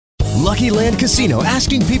Lucky Land Casino,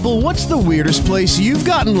 asking people, what's the weirdest place you've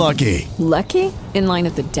gotten lucky? Lucky? In line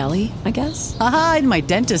at the deli, I guess? Aha, in my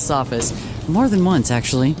dentist's office. More than once,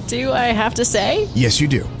 actually. Do I have to say? Yes, you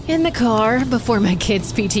do. In the car before my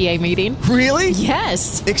kids' PTA meeting. Really?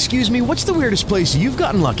 Yes. Excuse me, what's the weirdest place you've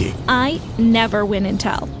gotten lucky? I never win and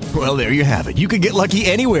tell. Well, there you have it. You can get lucky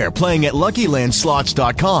anywhere, playing at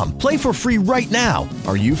LuckyLandSlots.com. Play for free right now.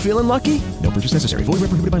 Are you feeling lucky? No purchase necessary. Void where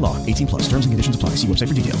prohibited by law. 18+. Terms and conditions apply. See website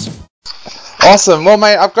for details. Awesome. Well,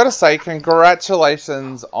 mate, I've got to say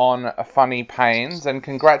congratulations on Funny Pains, and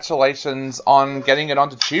congratulations on getting it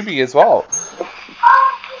onto Tubi as well.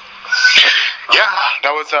 Yeah,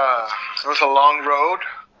 that was a long road,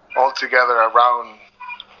 altogether around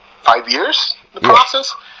 5 years, the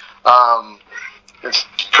process. It's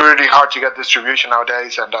pretty hard to get distribution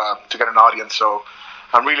nowadays and to get an audience, so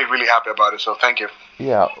I'm really, really happy about it, so thank you.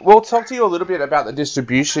 Yeah, we'll talk to you a little bit about the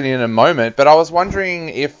distribution in a moment, but I was wondering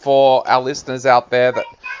if for our listeners out there that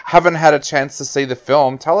haven't had a chance to see the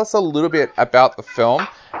film, tell us a little bit about the film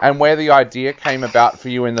and where the idea came about for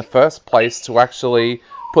you in the first place to actually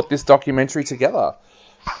put this documentary together.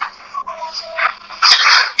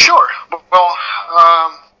 Sure. Well,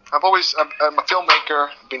 I'm a filmmaker,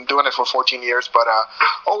 been doing it for 14 years, but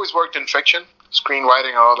always worked in fiction, screenwriting,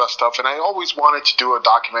 and all that stuff, and I always wanted to do a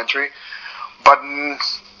documentary, but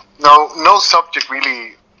no subject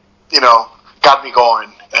really, got me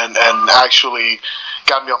going and actually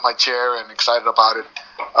got me off my chair and excited about it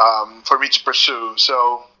for me to pursue.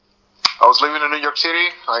 So I was living in New York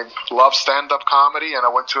City. I love stand-up comedy, and I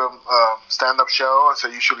went to a stand-up show, as I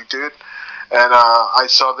usually did, and I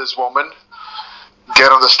saw this woman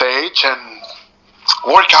get on the stage and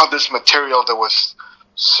work out this material that was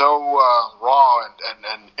so raw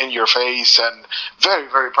and in your face and very,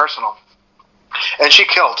 very personal. And she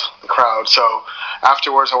killed the crowd. So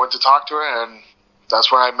afterwards I went to talk to her, and that's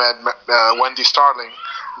when I met Wendy Starling,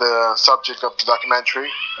 the subject of the documentary,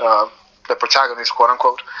 the protagonist, quote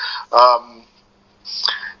unquote.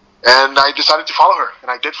 And I decided to follow her, and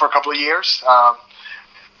I did for a couple of years.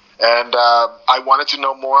 And I wanted to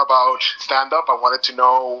know more about stand-up. I wanted to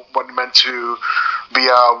know what it meant to be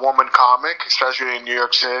a woman comic, especially in New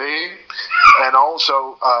York City, and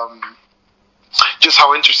also just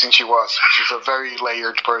how interesting she was. She's a very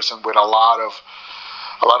layered person with a lot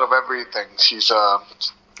of everything. She's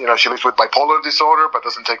she lives with bipolar disorder but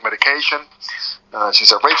doesn't take medication.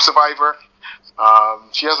 She's a rape survivor.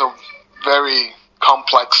 She has a very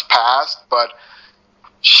complex past, but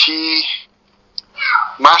she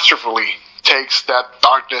masterfully takes that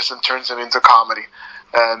darkness and turns it into comedy.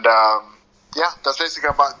 And that's basically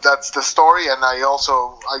that's the story. And I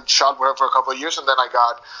shot with her for a couple of years, and then I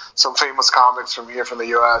got some famous comics from here, from the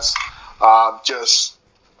US, just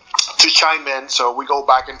to chime in. So we go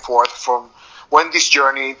back and forth from Wendy's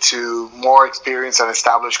journey to more experienced and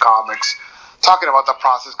established comics, talking about the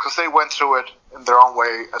process, because they went through it in their own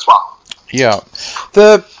way as well. Yeah.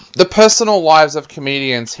 The personal lives of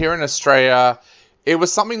comedians here in Australia, it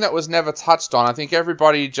was something that was never touched on. I think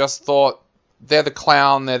everybody just thought they're the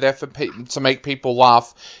clown, they're there to make people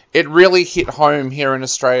laugh. It really hit home here in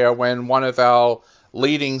Australia when one of our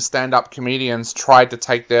leading stand-up comedians tried to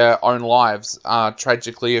take their own lives,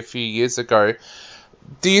 tragically a few years ago.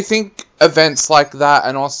 Do you think events like that,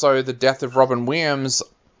 and also the death of Robin Williams,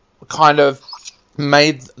 kind of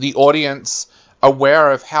made the audience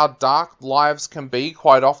aware of how dark lives can be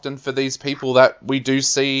quite often for these people that we do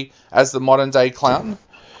see as the modern day clown?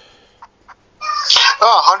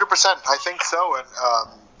 100%. I think so. And,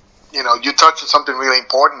 you touched on something really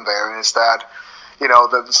important there, is that,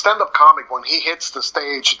 the stand-up comic, when he hits the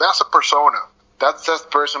stage, that's a persona. That's that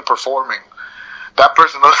person performing. That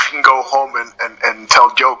person doesn't go home and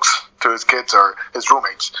tell jokes to his kids or his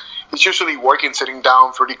roommates. He's usually working, sitting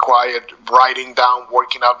down, pretty quiet, writing down,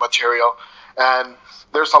 working out material. And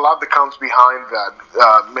there's a lot that comes behind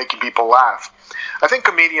that, making people laugh. I think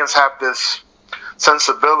comedians have this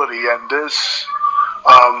sensibility and this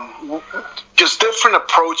just different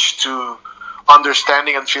approach to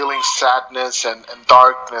understanding and feeling sadness and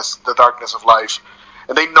darkness, the darkness of life.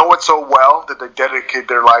 And they know it so well that they dedicate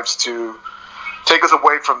their lives to take us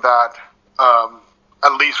away from that,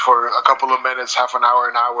 at least for a couple of minutes, half an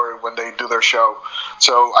hour when they do their show.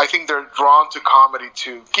 So I think they're drawn to comedy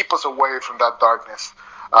to keep us away from that darkness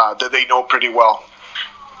that they know pretty well.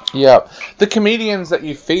 Yeah. The comedians that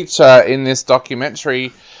you feature in this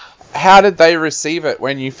documentary, how did they receive it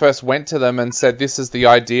when you first went to them and said, this is the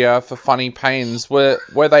idea for Funny Pains? Were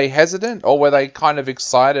they hesitant, or were they kind of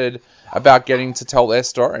excited about getting to tell their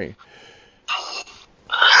story?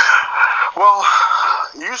 Well,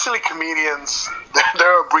 usually comedians,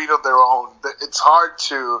 they're a breed of their own. It's hard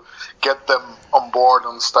to get them on board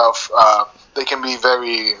on stuff. They can be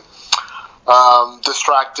very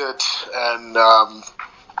distracted and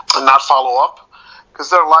not follow up, because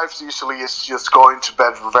their life usually is just going to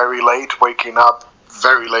bed very late, waking up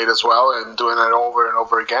very late as well, and doing it over and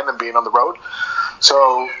over again and being on the road.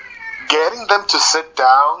 So getting them to sit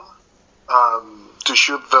down to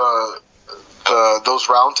shoot those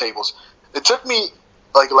round tables, it took me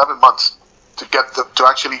like 11 months to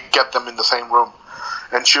actually get them in the same room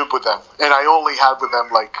and shoot with them. And I only had with them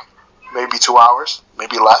like maybe 2 hours,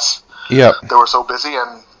 maybe less. Yeah. They were so busy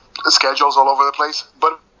and the schedules all over the place.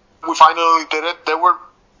 But we finally did it.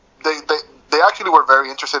 They actually were very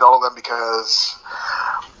interested, all of them, because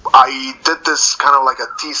I did this kind of like a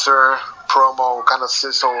teaser promo, kind of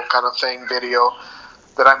sizzle kind of thing video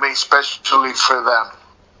that I made specially for them,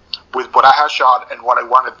 with what I had shot and what I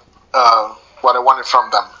wanted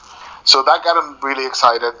from them. So that got them really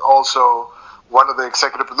excited. Also, one of the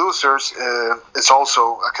executive producers is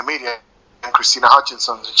also a comedian, Christina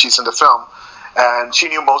Hutchinson. She's in the film, and she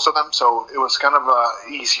knew most of them, so it was kind of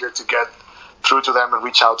easier to get through to them and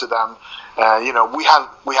reach out to them.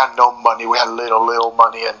 We had no money. We had little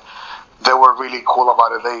money, and they were really cool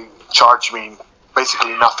about it. They charged me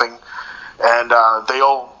basically nothing, and they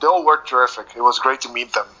all worked terrific. It was great to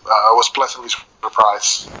meet them. I was pleasantly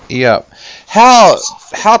surprised. Yeah. How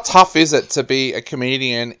tough is it to be a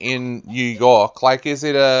comedian in New York? Like, is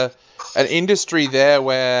it an industry there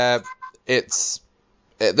where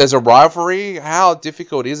there's a rivalry? How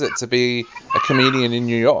difficult is it to be a comedian in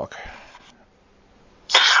New York?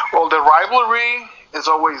 Well, the rivalry is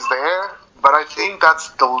always there, but I think that's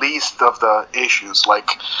the least of the issues, like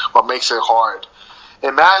what makes it hard.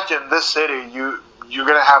 Imagine this city, you're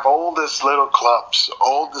going to have all these little clubs,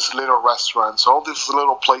 all these little restaurants, all these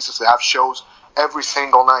little places that have shows every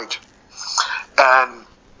single night. And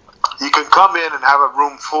you can come in and have a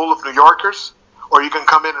room full of New Yorkers, or you can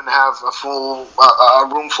come in and have a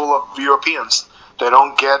room full of Europeans. They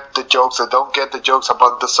don't get the jokes. They don't get the jokes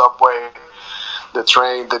about the subway, the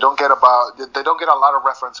train. They don't get a lot of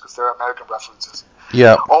reference because they're American references.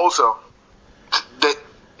 Yeah. Also,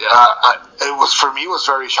 for me, it was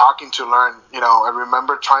very shocking to learn. I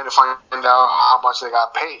remember trying to find out how much they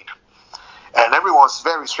got paid, and everyone's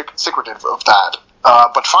very secretive of that.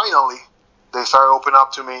 But finally, they started opening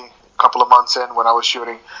up to me a couple of months in when I was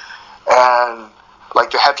shooting, and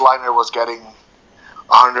like the headliner was getting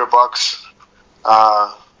 $100.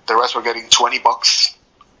 The rest were getting $20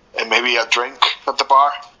 and maybe a drink at the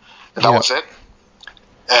bar, and that was it.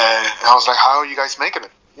 And I was like, how are you guys making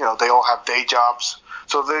it? They all have day jobs.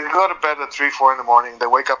 So they go to bed at 3, 4 in the morning. They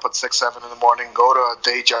wake up at 6, 7 in the morning, go to a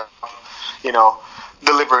day job,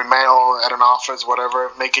 delivering mail at an office,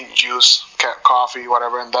 whatever, making juice, coffee,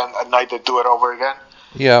 whatever, and then at night they do it over again.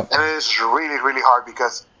 Yeah. And it is really, really hard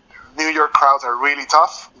because New York crowds are really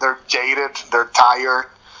tough. They're jaded. They're tired.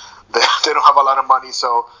 They don't have a lot of money,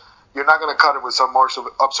 so you're not going to cut it with some more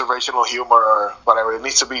observational humor or whatever. It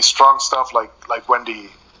needs to be strong stuff like Wendy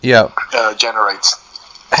generates.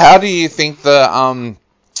 How do you think the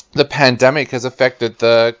pandemic has affected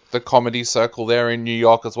the comedy circle there in New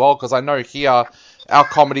York as well? Because I know here our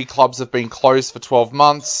comedy clubs have been closed for 12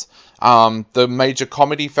 months. The major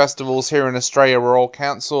comedy festivals here in Australia were all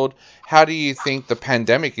cancelled. How do you think the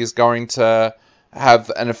pandemic is going to have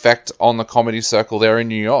an effect on the comedy circle there in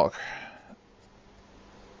New York?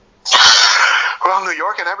 Well, New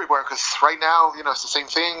York and everywhere, because right now, it's the same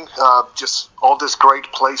thing. Just all these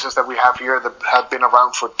great places that we have here that have been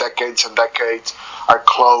around for decades and decades are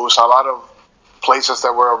closed. A lot of places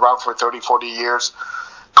that were around for 30, 40 years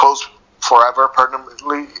closed forever,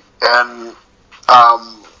 permanently, and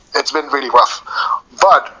it's been really rough.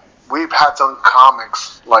 But we've had some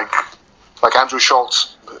comics like Andrew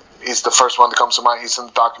Schultz. He's the first one that comes to mind. He's in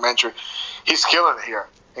the documentary. He's killing it here.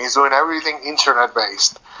 He's doing everything internet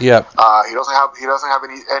based. Yeah. He doesn't have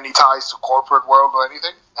any ties to corporate world or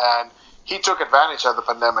anything, and he took advantage of the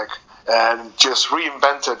pandemic and just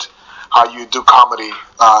reinvented how you do comedy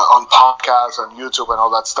on podcasts and YouTube and all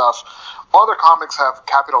that stuff. Other comics have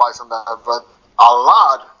capitalized on that, but a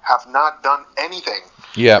lot have not done anything.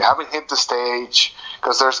 Yeah. They haven't hit the stage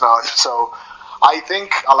because there's none. So I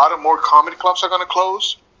think a lot of more comedy clubs are going to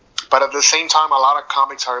close, but at the same time, a lot of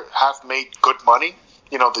comics have made good money.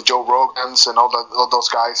 The Joe Rogans and all those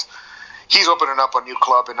guys. He's opening up a new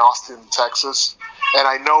club in Austin, Texas, and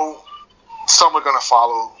I know some are going to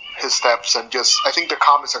follow his steps, and I think the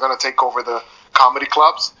comics are going to take over the comedy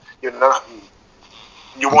clubs. You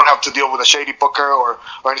won't have to deal with a shady booker or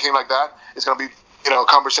anything like that. It's going to be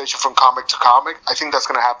conversation from comic to comic. I think that's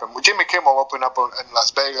going to happen. Jimmy Kimmel opened up in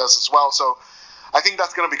Las Vegas as well, so I think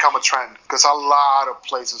that's going to become a trend because a lot of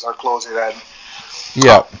places are closing, and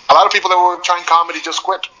a lot of people that were trying comedy just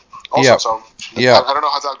quit. Also, so I don't know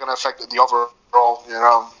how that's going to affect the overall.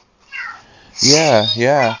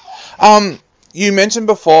 Yeah. You mentioned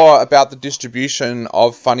before about the distribution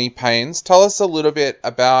of Funny Pains. Tell us a little bit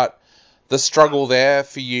about the struggle there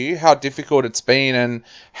for you, how difficult it's been, and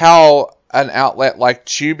how an outlet like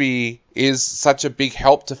Tubi is such a big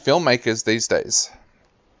help to filmmakers these days.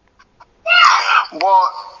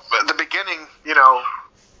 Well, at the beginning,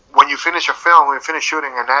 when you finish a film, when you finish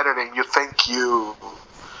shooting and editing, you think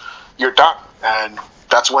you're done, and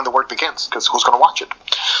that's when the work begins, because who's going to watch it?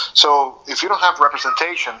 So if you don't have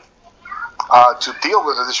representation to deal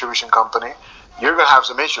with a distribution company, you're going to have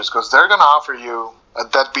some issues, because they're going to offer you a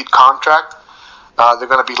deadbeat contract. They're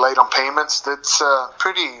going to be late on payments. It's a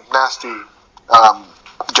pretty nasty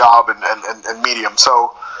job and medium.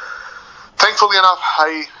 So thankfully enough,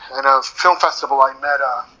 in a film festival, I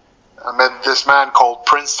met this man called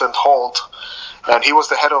Princeton Holt, and he was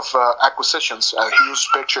the head of acquisitions at Hughes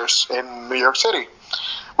Pictures in New York City.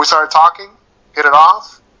 We started talking, hit it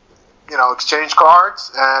off, exchange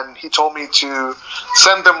cards, and he told me to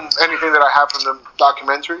send them anything that I have from the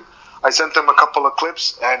documentary. I sent him a couple of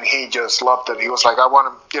clips, and he just loved it. He was like, I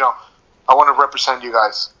want to represent you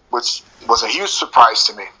guys, which was a huge surprise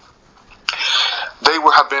to me. They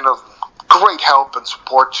would have been of great help and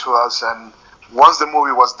support to us, and once the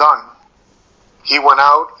movie was done, he went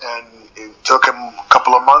out, and it took him a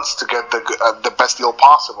couple of months to get the best deal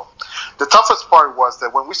possible. The toughest part was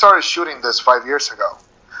that when we started shooting this 5 years ago,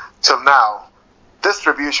 till now,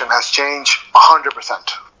 distribution has changed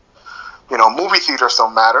 100%. Movie theaters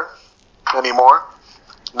don't matter anymore.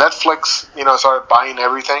 Netflix, started buying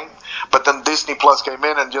everything, but then Disney Plus came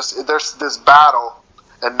in, and just there's this battle,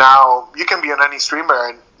 and now you can be on any streamer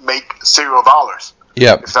and make $0.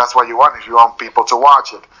 Yep. If that's what you want, if you want people to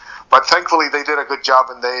watch it. But thankfully, they did a good job,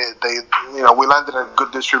 and they we landed a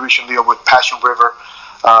good distribution deal with Passion River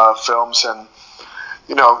Films, and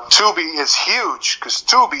Tubi is huge, because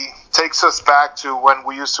Tubi takes us back to when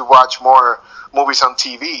we used to watch more movies on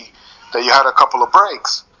TV, that you had a couple of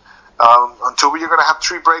breaks. On Tubi, you're going to have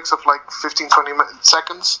 3 breaks of like 15, 20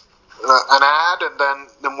 seconds, an ad, and then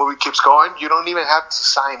the movie keeps going. You don't even have to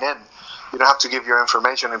sign in. You don't have to give your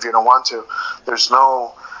information if you don't want to. There's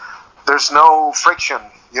no friction.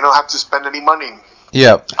 You don't have to spend any money.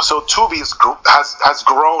 Yeah. So Tubi has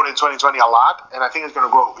grown in 2020 a lot, and I think it's going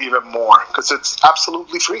to grow even more because it's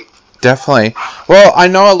absolutely free. Definitely. Well, I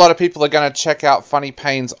know a lot of people are going to check out Funny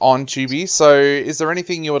Pains on Tubi, so is there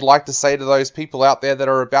anything you would like to say to those people out there that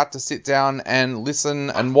are about to sit down and listen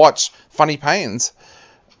and watch Funny Pains?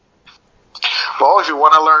 Well, if you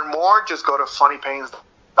want to learn more, just go to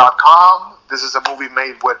funnypains.com. This is a movie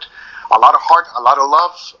made with a lot of heart, a lot of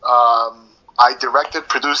love. I directed,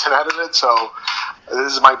 produced, and edited, so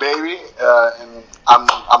this is my baby, and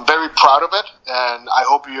I'm very proud of it, and I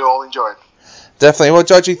hope you all enjoy it. Definitely. Well,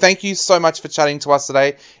 Joji, thank you so much for chatting to us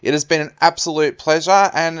today. It has been an absolute pleasure,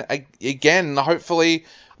 and again, hopefully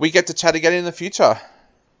we get to chat again in the future.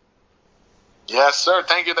 Yes, sir.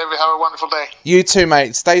 Thank you, David. Have a wonderful day. You too,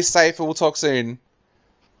 mate. Stay safe, and we'll talk soon.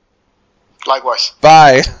 Likewise.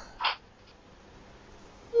 Bye.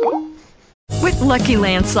 With Lucky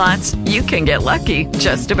Land Slots, you can get lucky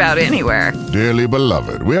just about anywhere. Dearly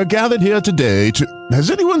beloved, we are gathered here today to... Has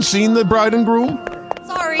anyone seen the bride and groom?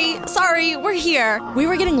 Sorry, we're here. We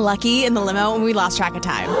were getting lucky in the limo and we lost track of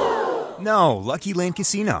time. No, Lucky Land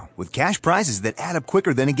Casino, with cash prizes that add up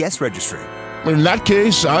quicker than a guest registry. In that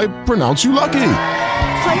case, I pronounce you lucky.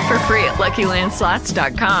 Play for free at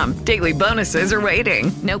LuckyLandSlots.com. Daily bonuses are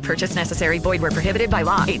waiting. No purchase necessary. Void where prohibited by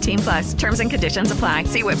law. 18+. Terms and conditions apply.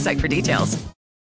 See website for details.